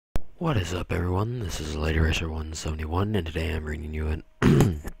What is up, everyone? This is Lady Racer 171, and today I'm bringing you an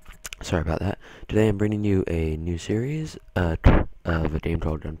sorry about that. Today I'm bringing you a new series of a game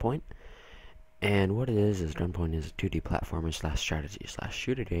called Gunpoint. And what it is Gunpoint is a 2D platformer slash strategy slash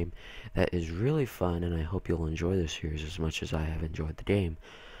shooter game that is really fun, and I hope you'll enjoy this series as much as I have enjoyed the game.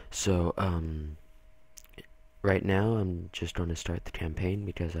 So, right now I'm just going to start the campaign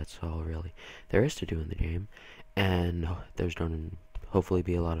because that's all really there is to do in the game, and there's going to hopefully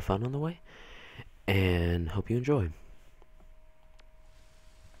be a lot of fun on the way, and hope you enjoy.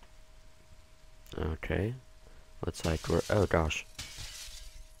 Okay, looks like we're, oh gosh,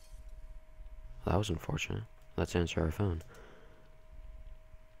 that was unfortunate. Let's answer our phone.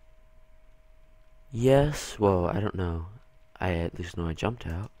 Yes, well, I don't know. I at least know I jumped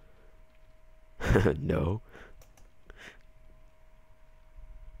out. No.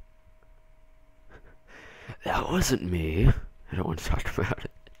 That wasn't me. I don't want to talk about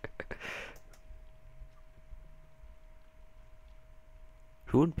it.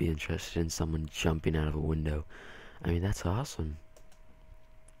 Who would be interested in someone jumping out of a window? I mean, that's awesome.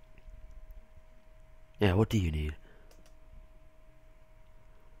 Yeah, what do you need?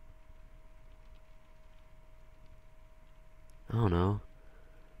 I don't know.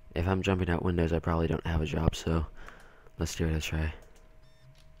 If I'm jumping out windows, I probably don't have a job, so let's give it a try.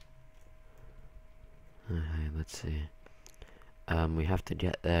 Alright, let's see. We have to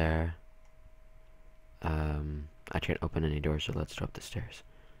get there. I can't open any doors, so let's go up the stairs.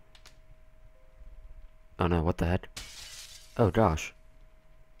 Oh no, what the heck? Oh gosh.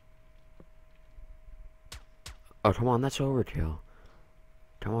 Oh, come on, that's overkill.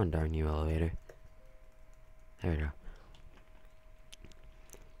 Come on, darn you, elevator. There we go.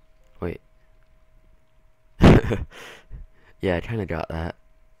 Wait. Yeah, I kinda got that.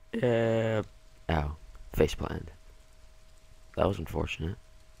 Yeah. Ow. Faceplant. That was unfortunate.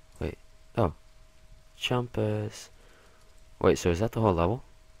 Wait. Oh. Jumpers. Wait, so is that the whole level?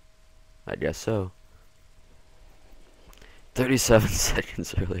 I guess so. 37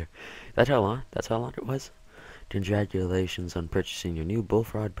 seconds earlier. That's how long? That's how long it was? Congratulations on purchasing your new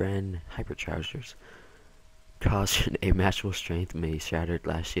Bullfrog brand hyperchargers. Caution, a matchable strength may shatter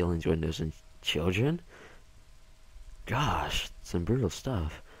glass ceilings, windows, and children? Gosh, some brutal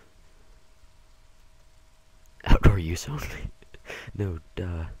stuff. Outdoor use only. No,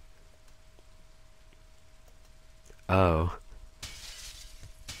 duh. Oh.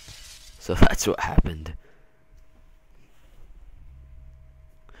 So that's what happened.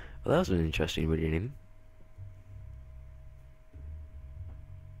 Well, that was an interesting beginning.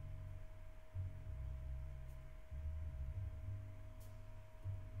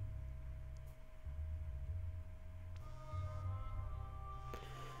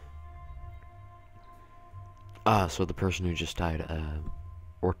 Ah, so the person who just died,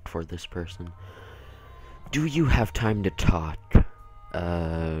 worked for this person. Do you have time to talk?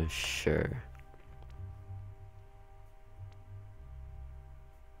 Sure.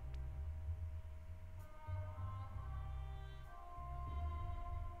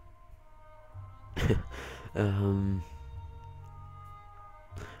 um,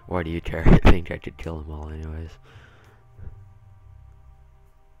 why do you care? I think I could kill them all anyways.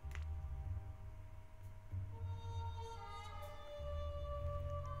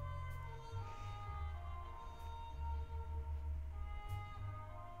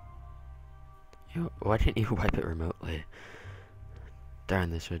 Why didn't you wipe it remotely?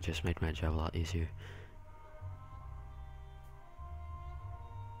 Darn, this would just make my job a lot easier.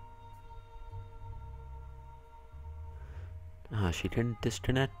 Ah, she couldn't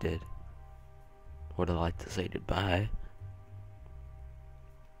disconnect it. Would have liked to say goodbye.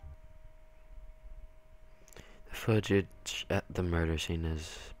 The footage at the murder scene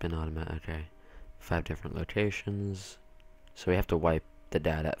has been automatic. Okay. 5 different locations. So we have to wipe the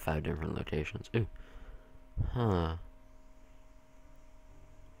data at 5 different locations. Ooh. Huh.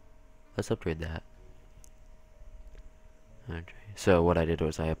 Let's upgrade that. Okay. So what I did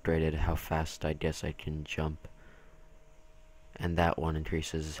was I upgraded how fast I guess I can jump. And that one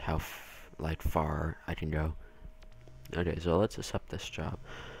increases how far I can go. Okay, so let's accept this job.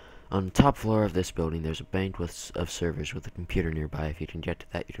 On the top floor of this building, there's a bank of servers with a computer nearby. If you can get to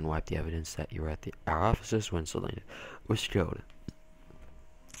that, you can wipe the evidence that you were at our offices when selected was killed.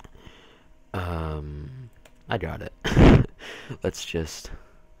 I got it. Let's just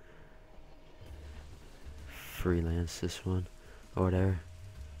freelance this one, or whatever.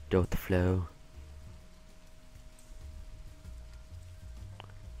 Go with the flow.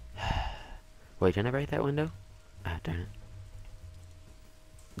 Wait, can I break that window? Ah, darn it.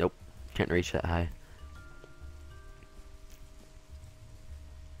 Nope, can't reach that high.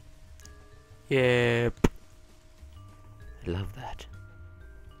 Yep. I love that.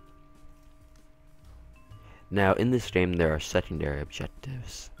 Now, in this game, there are secondary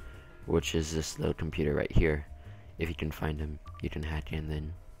objectives, which is this little computer right here. If you can find him, you can hack in,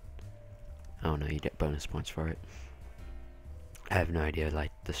 then, I don't know, you get bonus points for it. I have no idea,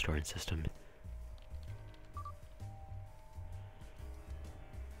 like, the scoring system.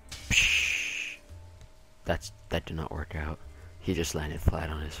 Psh! That did not work out. He just landed flat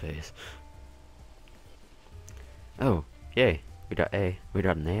on his face. Oh, yay. We got A. We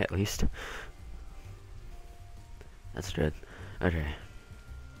got an A at least. That's good. Okay.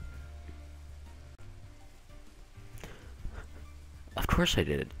 Of course I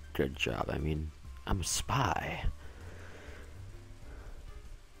did a good job. I mean, I'm a spy.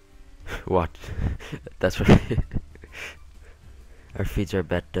 What? That's what Our feeds are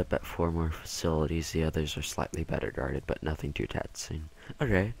backed up at 4 more facilities. The others are slightly better guarded, but nothing too taxing.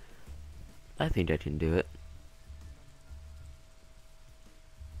 Okay. I think I can do it.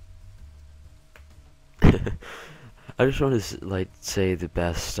 I just want to like say the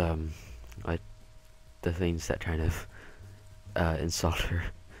best like the things that kind of insult her.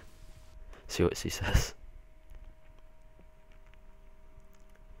 See what she says.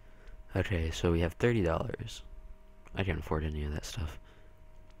 Okay, so we have $30. I can't afford any of that stuff.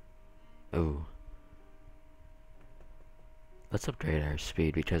 Oh. Let's upgrade our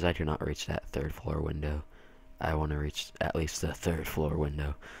speed because I cannot reach that 3rd floor window. I want to reach at least the 3rd floor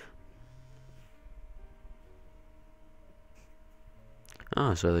window.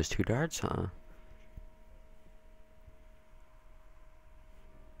 Oh, so there's 2 guards, huh?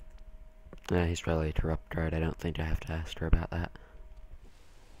 Yeah, he's probably a corrupt guard. I don't think I have to ask her about that.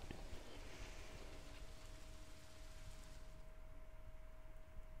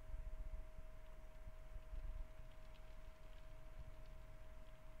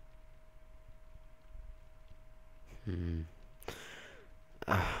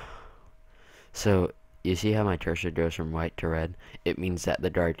 So, you see how my cursor goes from white to red? It means that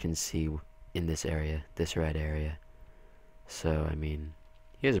the guard can see in this area, this red area. So, I mean,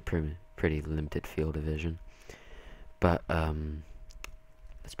 he has a pretty limited field of vision. But,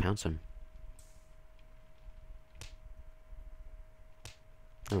 let's pounce him.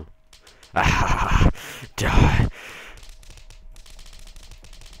 Oh. Ah! Die!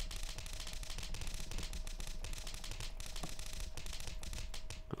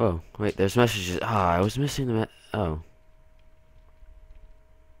 Oh, wait, there's messages. Ah, I was missing the oh.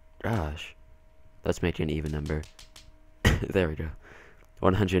 Gosh. Let's make an even number. There we go.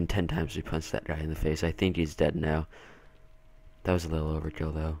 110 times we punched that guy in the face. I think he's dead now. That was a little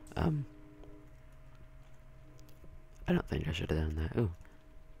overkill, though. I don't think I should have done that. Ooh.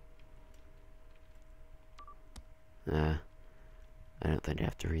 I don't think I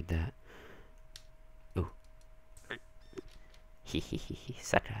have to read that. Ooh. Hehehe,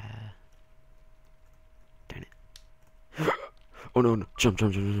 sucker. Darn it. Oh no, no. Jump,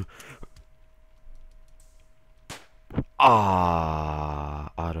 jump, jump, jump.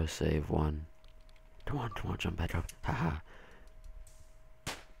 Ah, autosave 1. Come on, jump back up. Haha.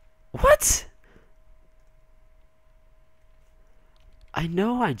 What? I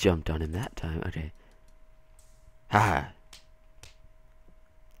know I jumped on him that time. Okay. Haha.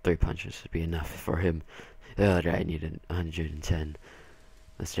 3 punches would be enough for him. The other guy needed 110.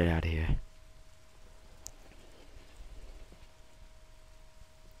 Let's get out of here.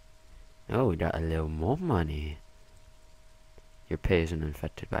 Oh, we got a little more money. Your pay isn't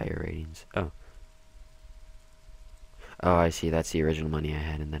affected by your ratings. Oh. Oh, I see. That's the original money I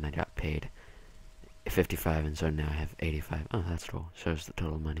had, and then I got paid 55, and so now I have 85. Oh, that's cool. Shows the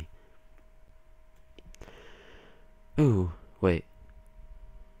total money. Ooh, wait.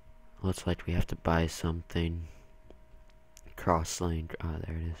 Looks like we have to buy something. Cross-lane. Ah,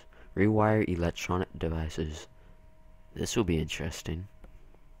 there it is. Rewire electronic devices. This will be interesting.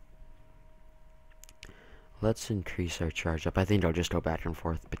 Let's increase our charge up. I think I'll just go back and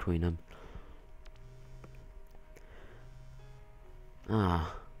forth between them.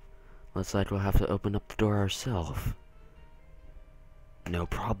 Ah. Looks like we'll have to open up the door ourselves. No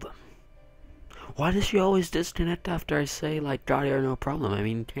problem. Why does she always disconnect after I say, like, got it or no problem? I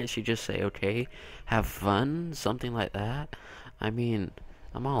mean, can't she just say, okay, have fun? Something like that? I mean,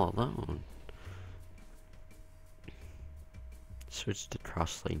 I'm all alone. Switch to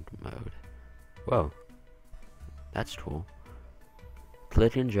cross-link mode. Whoa. That's cool.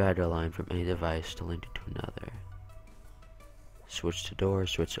 Click and drag a line from any device to link it to another. Switch to door,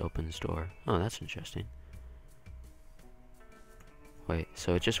 switch opens door. Oh, that's interesting. Wait,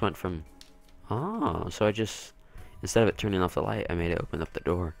 so it just went from... Oh, so I just... Instead of it turning off the light, I made it open up the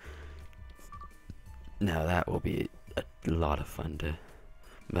door. Now that will be a lot of fun to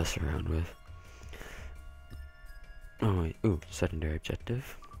mess around with. Oh wait, ooh, secondary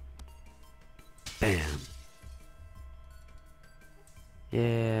objective. Bam.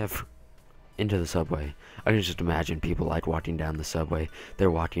 Yeah, into the subway. I can just imagine people like walking down the subway.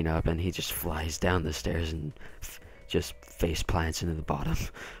 They're walking up and he just flies down the stairs and just face plants into the bottom.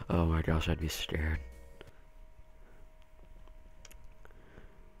 Oh my gosh, I'd be scared.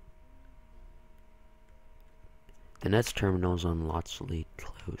 The next terminals on lots lead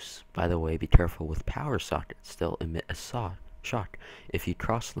close. By the way, be careful with power sockets. They'll emit a shock if you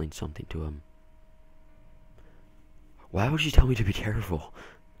cross-link something to them. Why would you tell me to be careful?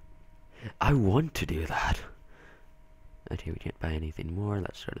 I want to do that. Okay, we can't buy anything more.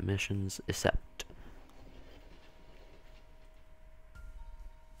 Let's start the missions. Accept.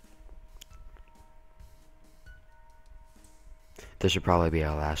 This should probably be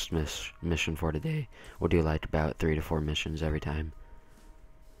our last mission for today. We'll do like about 3 to 4 missions every time.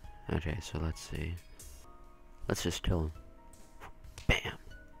 Okay, so let's see. Let's just kill him. Bam!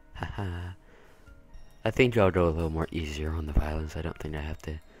 Haha. I think I'll go a little more easier on the violence. I don't think I have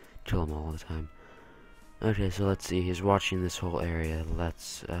to kill him all the time. Okay, so let's see. He's watching this whole area.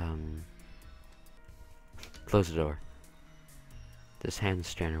 Let's, close the door. This hand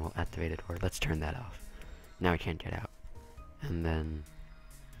scanner will activate a door. Let's turn that off. Now I can't get out. And then...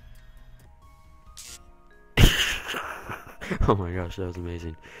 oh my gosh, that was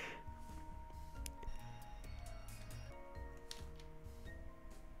amazing.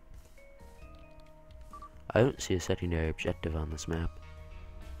 I don't see a secondary objective on this map.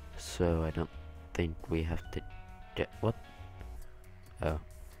 So I don't think we have to get... what? Oh.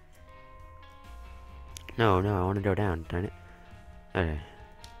 No, I want to go down, darn it. Okay.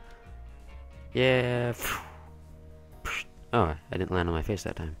 Yeah. Oh, I didn't land on my face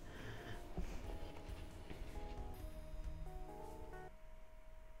that time.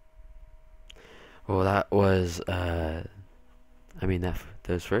 Well, that was, I mean,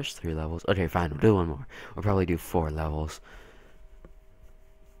 those first 3 levels. Okay, fine, we'll do one more. We'll probably do 4 levels.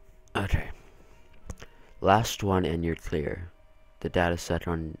 Okay. Last one and you're clear. The data set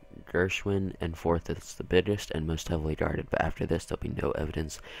on Gershwin and 4th is the biggest and most heavily guarded, but after this there'll be no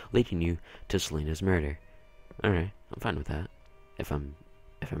evidence leading you to Selena's murder. Alright, I'm fine with that. If I'm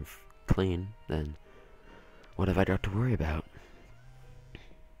clean, then what have I got to worry about?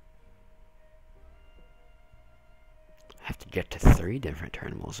 I have to get to 3 different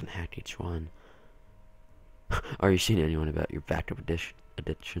terminals and hack each one. Are you seeing anyone about your backup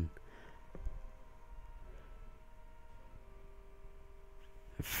addiction?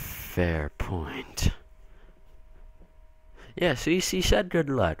 Fair point. Yeah, so she said good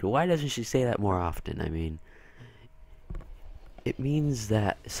luck. Why doesn't she say that more often? I mean, it means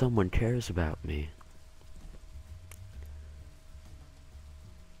that someone cares about me.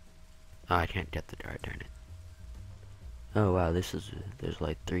 Oh, I can't get the dart, darn it. Oh wow, there's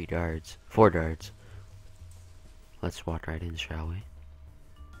like 4 guards. Let's walk right in, shall we?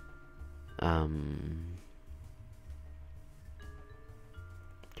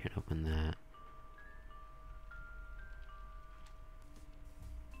 Can't open that.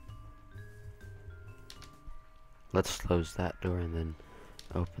 Let's close that door and then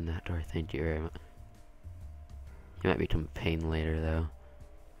open that door. Thank you very much. You might become a pain later, though.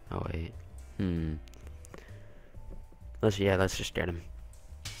 Oh wait. Let's just get him.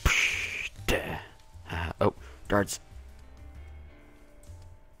 Oh, guards.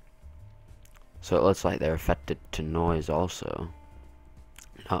 So it looks like they're affected to noise also.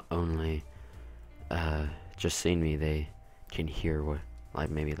 Not only just seeing me, they can hear what, like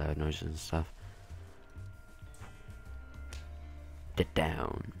maybe loud noises and stuff. Get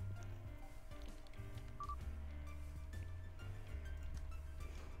down.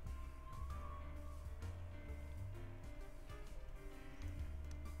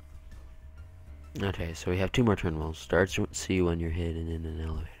 Okay, so we have 2 more terminals. Starts to see when you're hidden in an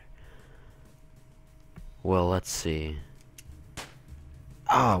elevator. Well, let's see.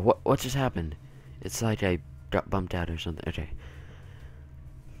 Ah, what just happened? It's like I got bumped out or something. Okay.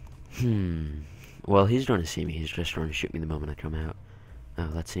 Well, he's going to see me. He's just going to shoot me the moment I come out. Oh,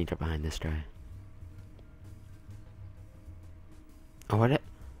 let's sneak up behind this guy. Oh, what?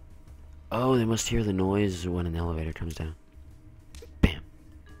 Oh, they must hear the noise when an elevator comes down. Bam.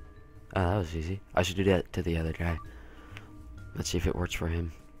 Oh, that was easy. I should do that to the other guy. Let's see if it works for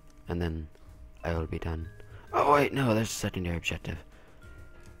him. And then I will be done. Oh, wait, no, there's a secondary objective.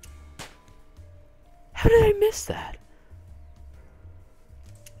 How did I miss that?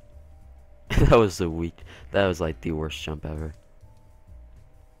 That was like the worst jump ever.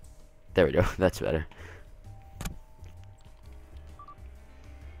 There we go. That's better.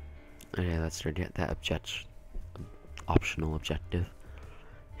 Okay, let's get that optional objective.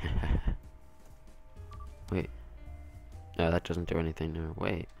 Wait. No, that doesn't do anything. No,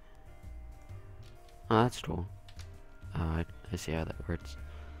 wait. Oh, that's cool. I see how that works.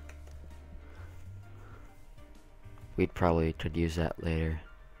 We'd probably could use that later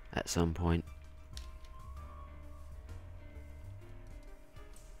at some point.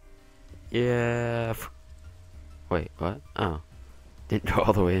 Yeah. Wait, what? Oh. Didn't go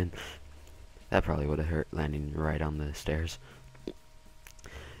all the way in. That probably would have hurt landing right on the stairs.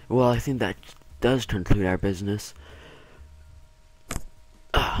 Well, I think that does conclude our business.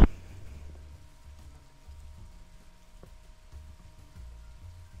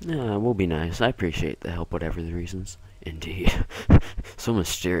 Yeah, we'll be nice. I appreciate the help, whatever the reasons. Indeed. So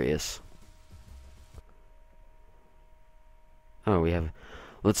mysterious. Oh,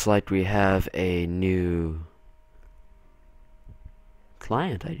 looks like we have a new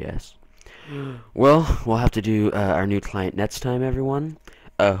client, I guess. Well, we'll have to do our new client next time, everyone.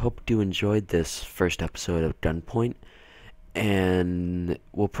 Hope you enjoyed this first episode of Gunpoint. And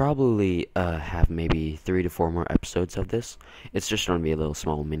we'll probably have maybe 3 to 4 more episodes of this. It's just going to be a little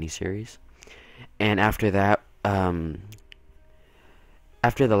small mini-series. And after that,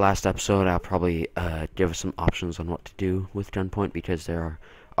 after the last episode, I'll probably give some options on what to do with Gunpoint, because there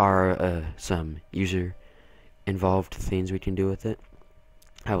are some user-involved things we can do with it.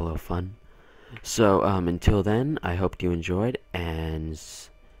 Have a little fun. So, until then, I hope you enjoyed, and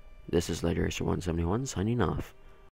this is Ledger 171 signing off.